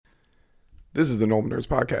This is the Normal Nerds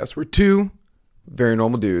Podcast, where two very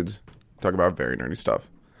normal dudes talk about very nerdy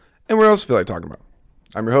stuff. And what else feel like talking about?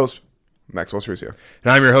 I'm your host, Maxwell Cercio.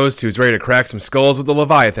 And I'm your host, who's ready to crack some skulls with the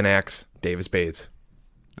Leviathan axe, Davis Bates.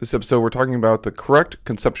 This episode, we're talking about the correct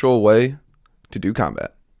conceptual way to do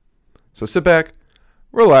combat. So sit back,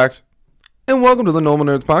 relax, and welcome to the Normal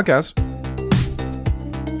Nerds Podcast.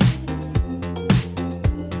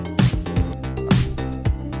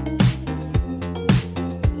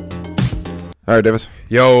 All right, Davis.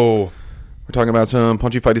 Yo. We're talking about some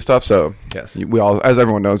punchy fighty stuff. So Yes. we all, as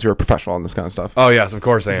everyone knows, you're a professional on this kind of stuff. Oh, yes, of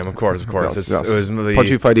course I am. Of course. Yes, yes. It was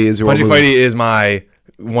Punchy fighty is your Punchy move. Fighty is my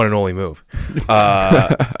one and only move.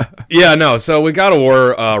 So we got a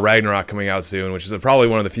War Ragnarok coming out soon, which is probably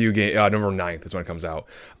one of the few games. November 9th is when it comes out.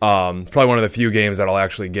 Probably one of the few games that I'll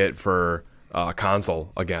actually get for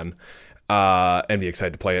console again, and be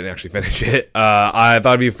excited to play it and actually finish it. I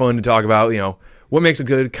thought it'd be fun to talk about, what makes a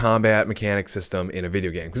good combat mechanic system in a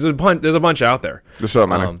video game, because there's a bunch out there. There's so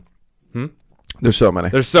many. There's so many.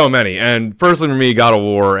 There's so many. And personally for me, God of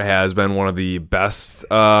War has been one of the best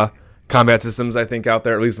combat systems I think out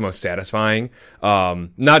there, at least the most satisfying.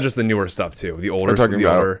 Not just the newer stuff too, the older. So we're talking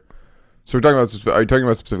about. Are you talking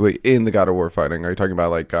about specifically in the God of War fighting? Are you talking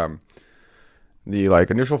about the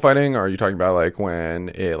initial fighting, or are you talking about when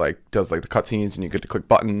it does the cutscenes and you get to click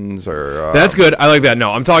buttons? Or that's good. I like that.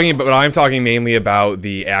 No, I'm talking mainly about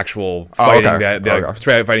the actual fighting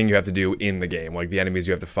strategy fighting you have to do in the game, like the enemies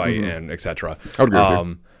you have to fight and etc. I would agree with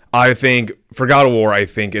you. I think for God of War, I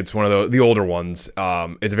think it's one of the older ones.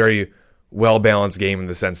 It's a very well-balanced game in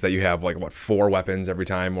the sense that you have 4 weapons every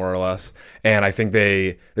time, more or less. And I think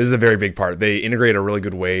this is a very big part. They integrate a really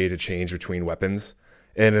good way to change between weapons,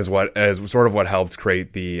 and is sort of what helps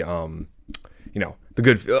create the the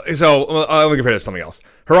good. So let me compare it to something else.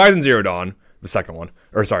 Horizon Zero Dawn, the second one,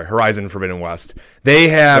 Horizon Forbidden West. They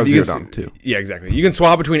have Zero Dawn too. Yeah, exactly. You can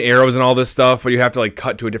swap between arrows and all this stuff, but you have to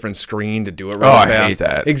cut to a different screen to do it really fast. I hate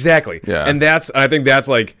that. Exactly. Yeah. And I think that's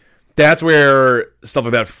where stuff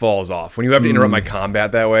like that falls off. When you have to interrupt my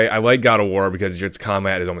combat that way, I like God of War because its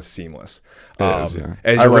combat is almost seamless. It is, yeah.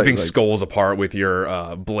 As you're ripping skulls apart with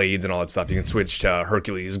your blades and all that stuff, you can switch to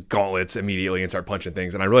Hercules gauntlets immediately and start punching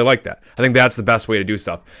things, and I really like that. I think that's the best way to do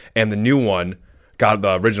stuff. And the new one,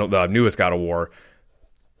 the newest God of War,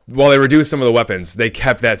 while they reduced some of the weapons, they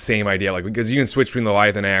kept that same idea, because you can switch between the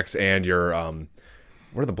Leviathan axe and your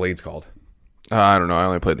what are the blades called? I don't know. I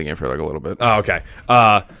only played the game for a little bit. Oh, okay.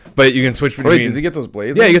 But you can switch between. Wait, did he get those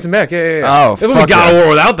blades? Yeah, he gets them back. Yeah. Oh, it would be God of War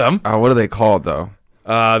without them. What are they called though?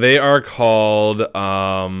 They are called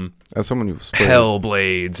As someone who's played Hell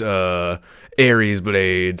Blades, Ares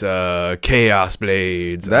Blades, Chaos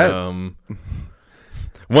Blades. One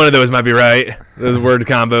of those might be right. Those word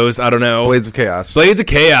combos. I don't know. Blades of Chaos. Blades of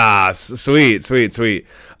Chaos. Sweet. There's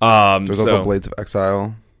also Blades of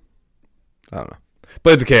Exile. I don't know.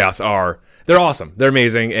 Blades of Chaos they're awesome. They're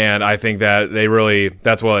amazing, and I think that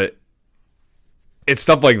it's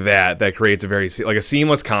stuff like that creates a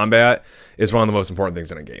seamless combat is one of the most important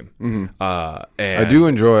things in a game. Mm-hmm. And I do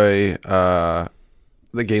enjoy the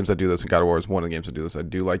games that do this, and God of War is one of the games that do this. I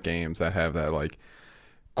do like games that have that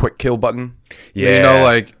quick kill button.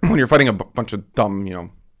 Yeah. When you're fighting a bunch of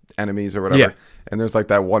dumb, enemies or whatever. Yeah. And there's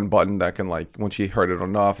that one button that can once you hurt it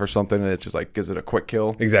enough or something, it just gives it a quick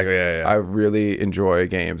kill. Exactly. Yeah. I really enjoy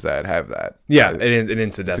games that have that. Yeah, an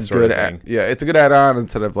instant death sort of thing. It's a good add-on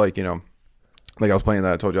instead of I was playing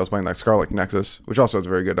that. I told you I was playing Scarlet Nexus, which also has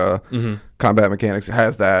very good combat mechanics. It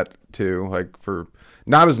has that too, for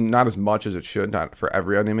not as much as it should, not for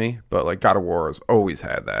every enemy, but God of War has always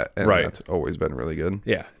had that, and right. That's always been really good.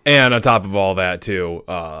 Yeah, and on top of all that too,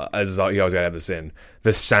 as you always gotta have this in,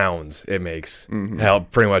 the sounds it makes help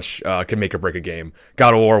pretty much can make or break a game.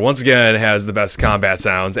 God of War once again has the best combat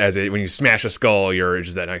sounds, when you smash a skull, you're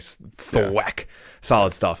just that nice thwack,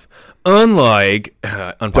 solid stuff. Unlike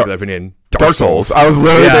unpopular opinion, Dark Souls. I was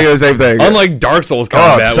literally thinking the same thing. Unlike Dark Souls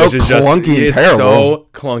combat, so which is clunky and terrible. So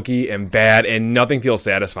clunky and bad, and nothing feels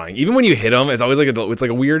satisfying. Even when you hit them, it's always it's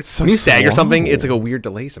a weird. When you stagger something, it's a weird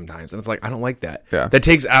delay sometimes, and it's I don't like that. Yeah. That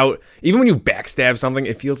takes out. Even when you backstab something,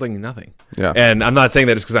 it feels like nothing. Yeah. And I'm not saying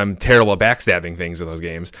that just because I'm terrible at backstabbing things in those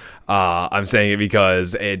games. I'm saying it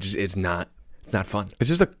because it's not fun. It's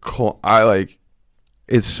just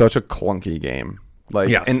it's such a clunky game.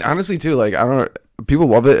 Yes. And honestly too, I don't know, people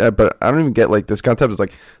love it, but I don't even get this concept is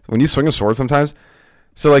when you swing a sword sometimes.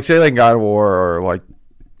 So say God of War or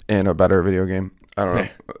in a better video game, I don't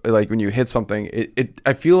know. Like when you hit something,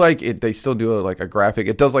 I feel like they still do like a graphic.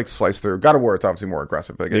 It does like slice through. God of War, it's obviously more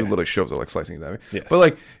aggressive. Like it literally shows it like slicing at me. Yes. But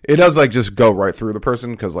like it does like just go right through the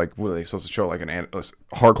person because like what are they supposed to show like a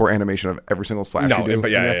hardcore animation of every single slash No, you do?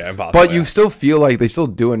 impossible. But you still feel like they still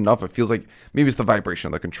do enough. It feels like maybe it's the vibration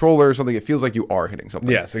of the controller or something. It feels like you are hitting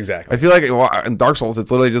something. Yes, exactly. I feel like in Dark Souls,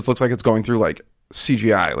 it's literally just looks like it's going through like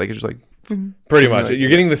CGI. Like it's just like Pretty much. You're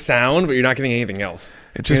getting the sound, but you're not getting anything else.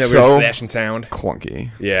 It's just that weird so slashing sound. clunky.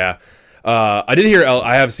 Yeah. I did hear.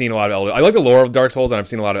 I have seen a lot of Elden. I like the lore of Dark Souls, and I've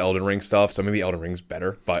seen a lot of Elden Ring stuff. So maybe Elden Ring's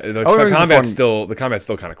better, but the combat's still kind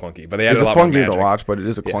of clunky. But they added It's a a lot fun more game magic. to watch, but it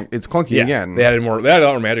is it's clunky Yeah, again. They added more. They added a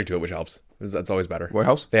lot more magic to it, which helps. That's always better. What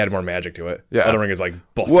helps? They added more magic to it. Yeah. Elden Ring is like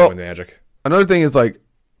busting with magic. Another thing is like,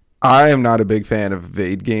 I am not a big fan of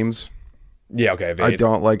evade games. Yeah. Okay. Evade. I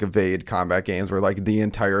don't like evade combat games where like the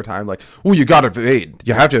entire time like, oh, you got to evade.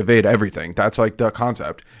 You have to evade everything. That's like the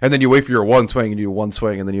concept. And then you wait for your one swing and you do one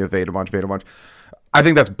swing and then you evade a bunch. I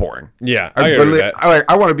think that's boring. Yeah. I agree with that.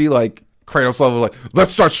 I want to be like Kratos level, like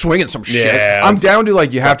let's start swinging some shit. Yeah, I'm down to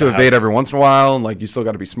like you have to evade house. every once in a while and like you still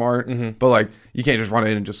got to be smart. But like you can't just run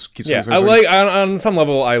in and just keep. Yeah, swinging. on some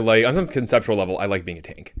level, on some conceptual level, I like being a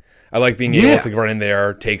tank. I like being able to run in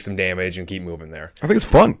there, take some damage, and keep moving there. I think it's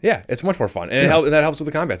fun. Yeah, it's much more fun, and that helps with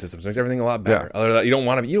the combat systems. It makes everything a lot better. Other than that, you don't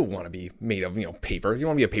want to be made of paper. You don't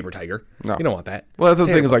want to be a paper tiger. No. You don't want that. Well, that's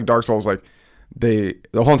the thing is like Dark Souls, like the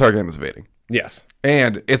whole entire game is evading. Yes.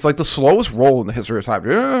 And it's like the slowest roll in the history of time.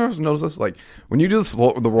 You ever notice this? Like when you do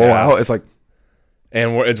the roll out, it's like,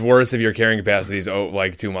 and it's worse if your carrying capacity is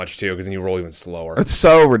like too much too, because then you roll even slower. it's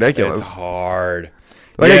so ridiculous. It's hard.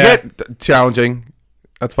 Like I get challenging.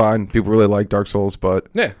 That's fine. People really like Dark Souls, but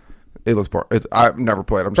Yeah. it looks boring. I've never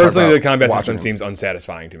played. I'm Personally, the combat system seems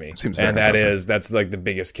unsatisfying to me, Seems very and unsatisfying. that's like the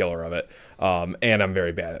biggest killer of it. And I'm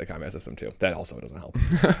very bad at the combat system too. That also doesn't help.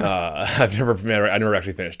 I never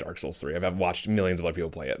actually finished Dark Souls 3. I've watched millions of other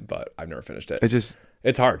people play it, but I've never finished it.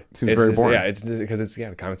 It's hard. seems very boring. Yeah, it's because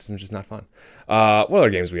the combat system's just not fun. What other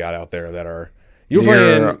games we got out there that are you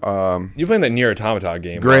were playing that Nier Automata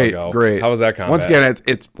game? great. How was that combat? Once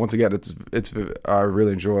again, it's I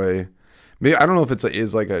really enjoy. Maybe I don't know if it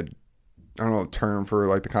is like a term for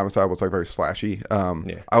like the combat style, but it's like very slashy.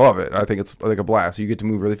 I love it. I think it's like a blast. You get to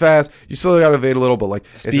move really fast. You still got to evade a little, but like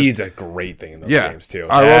speed's a great thing in those games too.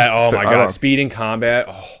 Oh my god, speed in combat.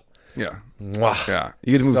 Oh. Yeah. Mwah. Yeah,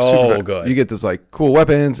 you get to move So super fast. good. You get this like cool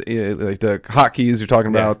weapons, like the hotkeys you're talking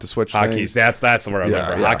about to switch hotkeys. things. That's the word I was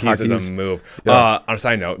looking for. Hotkeys is a move. On a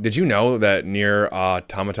side note, did you know that Nier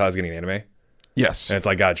Automata is getting an anime? Yes, And it's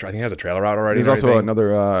like I think it has a trailer out already. there's also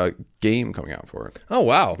another game coming out for it. Oh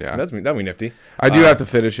wow, Yeah. that'd be nifty. I do have to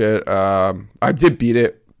finish it. I did beat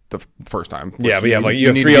it the first time. Yeah, but you have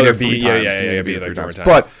need three to other beat it beat. times. You need to beat it three like 4 times.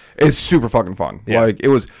 But it's super fucking fun. Yeah. Like it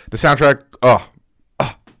was the soundtrack.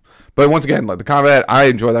 But once again, like the combat, I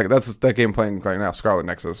enjoy that. That's that game playing right now, Scarlet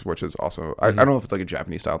Nexus, which is also I don't know if it's like a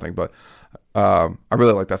Japanese style thing, but I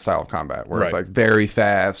really like that style of combat where it's Right. like very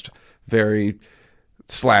fast, very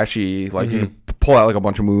slashy. Like you pull out like a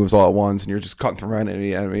bunch of moves all at once, and you're just cutting through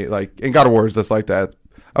any enemy. Like in God of War is just like that.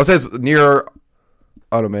 I would say it's near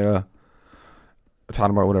Automata,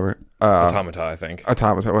 whatever. Automata, I think.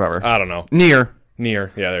 Automata, whatever. I don't know. Nier.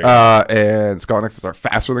 Nier. Yeah, there you go. And Scarlet Nexus are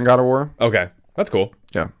faster than God of War. Okay, that's cool.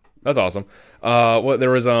 Yeah. That's awesome. There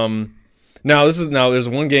was now there's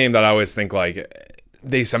one game that I always think like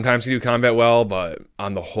they sometimes do combat well, but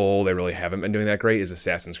on the whole they really haven't been doing that great. Is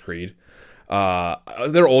Assassin's Creed.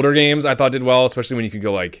 Their older games I thought did well, especially when you could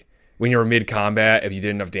go like when you were mid combat, if you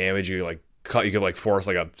did enough damage, you could like force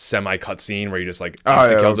like a semi cutscene where you just like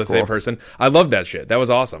insta-killed the third person. I loved that shit. That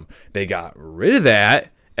was awesome. They got rid of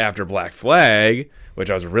that after Black Flag,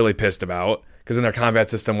 which I was really pissed about. Because then their combat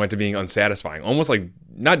system went to being unsatisfying, almost like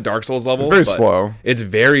not Dark Souls level. It's very slow. It's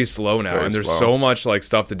very slow now, Very and there's slow. so much like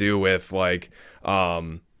stuff to do with like,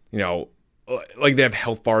 like they have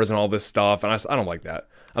health bars and all this stuff, and I don't like that.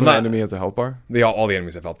 I'm The not. enemy has a health bar. All the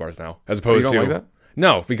enemies have health bars now, as opposed don't to like that?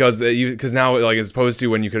 No, because now like as opposed to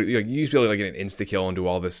when you used to be able to like get an insta kill and do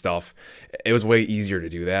all this stuff, it was way easier to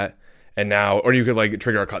do that. And now, or you could like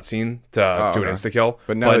trigger a cutscene to do an insta kill.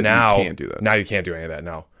 But now you can't do that. Now you can't do any of that.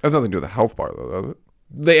 No. That's nothing to do with the health bar, though, does it?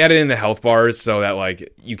 They added in the health bars so that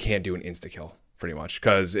like you can't do an insta kill pretty much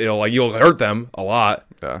because you'll hurt them a lot,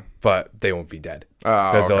 Yeah. but they won't be dead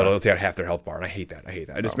Oh, because okay. they'll take out half their health bar, and I hate that.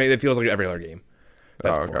 It just it feels like every other game.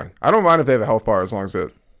 That's Oh, okay. boring. I don't mind if they have a health bar as long as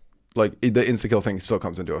the insta kill thing still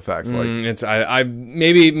comes into effect. Like, It's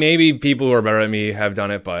maybe people who are better than me have done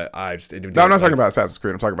it, but I just no, I'm not talking about Assassin's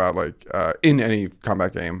Creed. I'm talking about like in any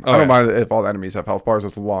combat game. I Okay. don't mind if all the enemies have health bars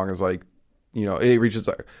as long as like it reaches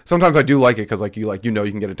like, sometimes I do like it because like you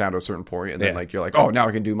can get it down to a certain point, and then like you're like, oh, now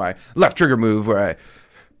I can do my left trigger move where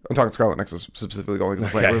I'm talking Scarlet Nexus specifically going because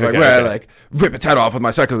I'm playing where I like rip its head off with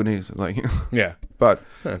my Psycho knees. Like yeah. But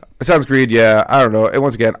Assassin's Creed, yeah, I don't know. And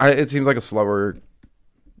once again, it seems like a slower.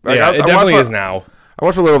 Like, it definitely is now. I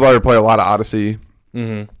watched a little brother play a lot of Odyssey,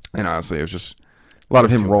 and honestly, it was just a lot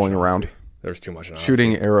of him rolling around. There was too much in Odyssey.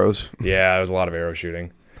 Shooting arrows. Yeah, there was a lot of arrow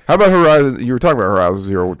shooting. How about Horizon? You were talking about Horizon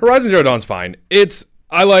Zero. Horizon Zero Dawn's fine.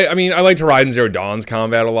 I liked Horizon Zero Dawn's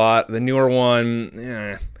combat a lot. The newer one,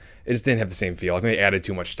 it just didn't have the same feel. I think they added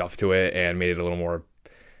too much stuff to it and made it a little more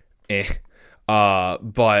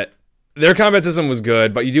but their combat system was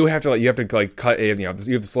good, but you have to cut, you have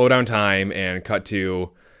to slow down time and cut to,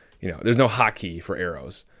 there's no hotkey for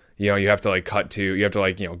arrows. You have to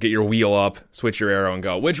get your wheel up, switch your arrow and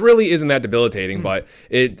go, which really isn't that debilitating, but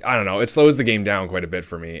I don't know, it slows the game down quite a bit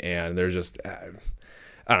for me. And there's just,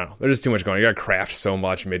 I don't know, there's just too much going on. You got to craft so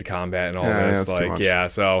much mid combat and all this.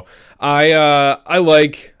 So I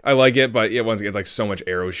like it, but once again, it's like so much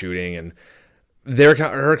arrow shooting, and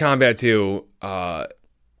her combat too,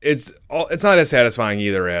 it's not as satisfying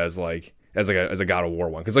either as a God of War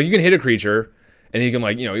one. Cause like you can hit a creature, and you can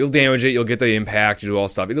you'll damage it, you'll get the impact, you do all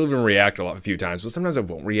stuff. It'll even react a few times, but sometimes it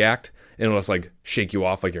won't react, and it'll just like shake you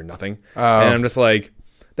off like you're nothing. And I'm just like,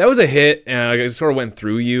 that was a hit, and it sort of went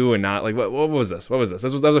through you, and not like what was this? What was this?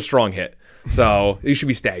 That was a strong hit, so you should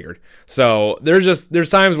be staggered. So there's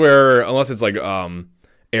times where unless it's like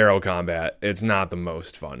arrow combat, it's not the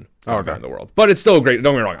most fun combat in the world, but it's still great.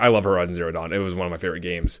 Don't get me wrong, I love Horizon Zero Dawn. It was one of my favorite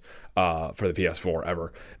games for the PS4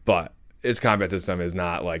 ever, but its combat system is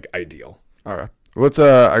not like ideal. All right. Let's.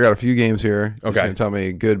 I got a few games here. Okay. Just gonna tell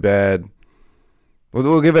me good, bad.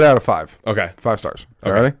 We'll give it out of 5. Okay. 5 stars.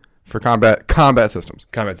 Okay. All right. For combat systems.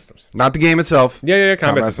 Combat systems. Not the game itself. Yeah.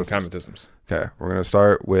 Combat systems. Okay. We're gonna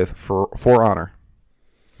start with For Honor.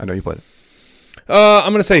 I know you played it.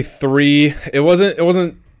 I'm gonna say 3. It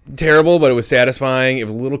wasn't terrible, but it was satisfying. It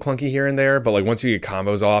was a little clunky here and there, but like once you get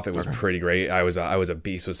combos off, it was pretty great. I was a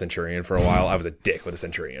beast with Centurion for a while. I was a dick with a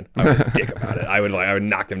Centurion. I was a dick about it. I would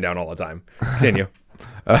knock them down all the time. Continue.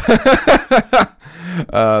 The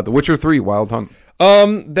Witcher 3 Wild Hunt.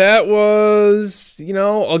 That was,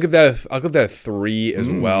 I'll give that a 3 as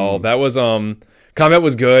well. That was combat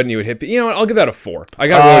was good, and you would hit. I'll give that a 4. I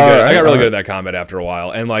got really good. I got really good at that combat after a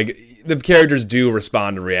while, and like the characters do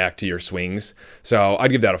respond and react to your swings, so I'd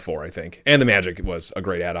give that a 4, I think. And the magic was a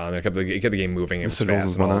great add-on. It kept the game moving. It was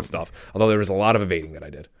fast and all that stuff. Although there was a lot of evading that I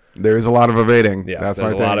did. There is a lot of evading. Yes,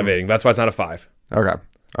 there's a lot of evading. That's why it's not a 5. Okay.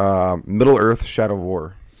 Middle Earth Shadow of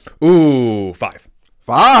War. Ooh, 5.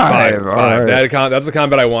 5. Right. That's the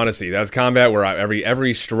combat I want to see. That's combat where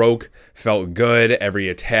every stroke felt good. Every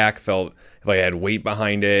attack felt like it had weight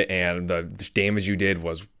behind it, and the damage you did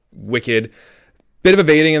was wicked. Bit of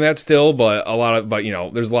evading in that still, but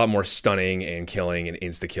there's a lot more stunning and killing and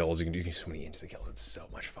insta kills. You can do so many insta kills. It's so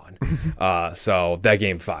much fun. So that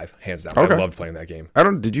game 5, hands down. Okay. I loved playing that game.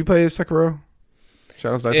 Did you play Sekiro?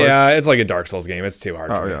 Shadows Die Twice? Yeah, it's like a Dark Souls game. It's too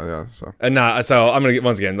hard. Yeah. So I'm gonna get,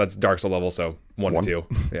 once again, that's Dark Souls level. So 1 to 2.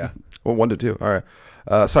 Yeah. Well, 1 to 2. All right.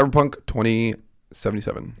 Cyberpunk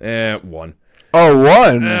 2077. 1. Oh,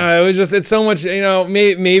 1. It's so much,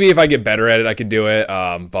 maybe if I get better at it, I could do it.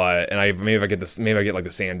 Maybe if I get like the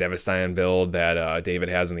San Devastan build that David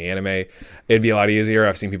has in the anime, it'd be a lot easier.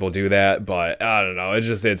 I've seen people do that, but I don't know.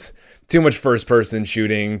 It's too much first person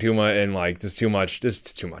shooting, too much, and like just too much.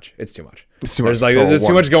 It's too much. There's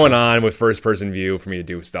too much going on with first person view for me to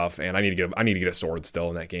do stuff, and I need to get a sword still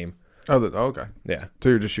in that game. Oh, okay. Yeah. So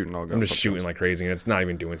you're just shooting all guns. I'm just shooting like crazy, and it's not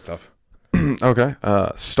even doing stuff. Okay.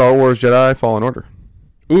 Star Wars Jedi Fallen Order.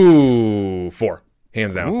 Ooh, 4.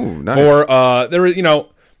 Hands down. Ooh, nice. 4. There was,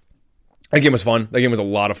 that game was fun. That game was a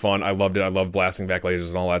lot of fun. I loved it. I loved blasting back lasers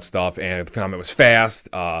and all that stuff. And the combat was fast.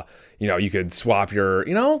 You could swap your,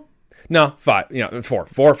 no, 5.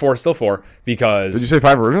 4. 4, still 4. Because did you say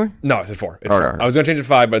 5 originally? No, I said 4. It's 4. I was gonna change it to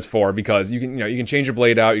 5, but it's 4 because you can change your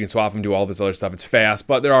blade out. You can swap them, do all this other stuff. It's fast,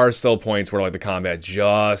 but there are still points where like the combat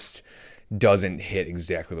just doesn't hit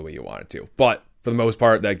exactly the way you want it to. But for the most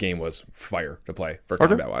part, that game was fire to play for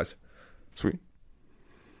combat wise. Sweet.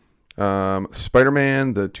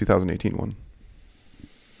 Spider-Man, the 2018 one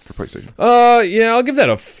for PlayStation. I'll give that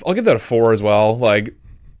a 4 as well. Like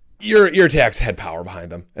your attacks had power behind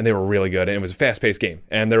them, and they were really good, and it was a fast-paced game,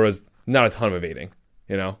 and there was not a ton of evading.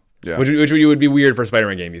 Yeah. Which would be weird for a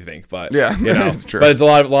Spider-Man game, you think, but yeah, it's true. But it's a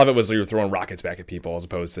lot of it was you were throwing rockets back at people as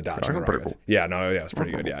opposed to dodging the rockets. Cool. Yeah, it's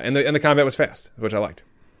pretty good. Yeah, and the combat was fast, which I liked.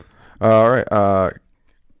 All right,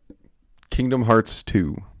 Kingdom Hearts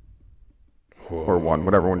 2 or 1,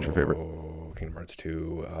 whatever one's your favorite. Kingdom Hearts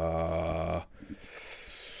 2.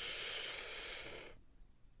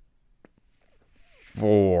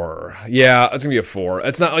 4. Yeah, it's gonna be a 4.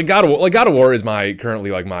 It's not like God of War. Like God of War is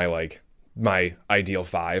currently my ideal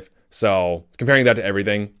 5. So comparing that to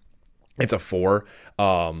everything, it's a 4.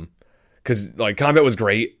 Because like combat was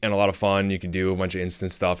great and a lot of fun. You could do a bunch of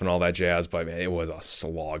instant stuff and all that jazz, but man, it was a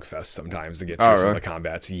slog fest sometimes to get through some of the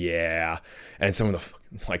combats. Yeah, and some of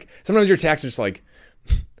the like sometimes your attacks are just like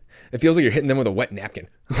it feels like you're hitting them with a wet napkin.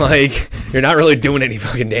 Like you're not really doing any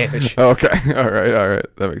fucking damage. Okay, all right,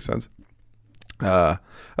 that makes sense.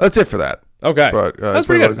 That's it for that. Okay, but that's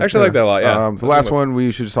pretty good. I actually like that a lot. Yeah. The last one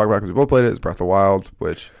we should just talk about because we both played it is Breath of the Wild,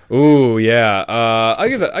 which. Ooh, yeah. I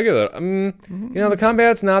give it. You know, the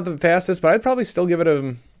combat's not the fastest, but I'd probably still give it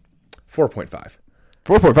a 4.5.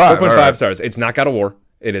 4.5 stars. It's not God of War.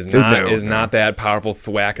 It is not. Not that powerful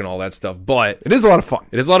thwack and all that stuff, but it is a lot of fun.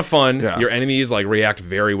 It is a lot of fun. Yeah. Your enemies like react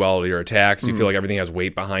very well to your attacks. You feel like everything has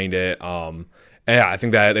weight behind it. Yeah, I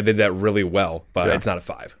think that they did that really well, but it's not a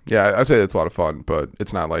 5. Yeah, I'd say it's a lot of fun, but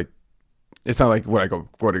it's not like what I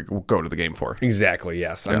go to the game for. Exactly.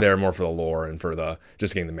 Yes, I'm there more for the lore and for the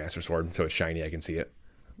just getting the Master Sword, so it's shiny. I can see it.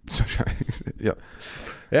 So yeah.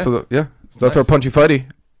 So that's our punchy fighty.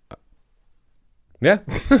 Yeah.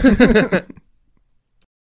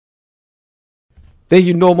 Thank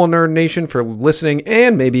you, Normal Nerd Nation, for listening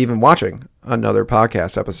and maybe even watching another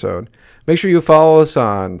podcast episode. Make sure you follow us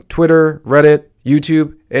on Twitter, Reddit,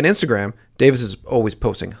 YouTube, and Instagram. Davis is always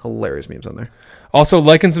posting hilarious memes on there. Also,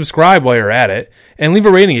 like and subscribe while you're at it, and leave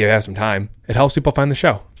a rating if you have some time. It helps people find the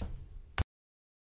show.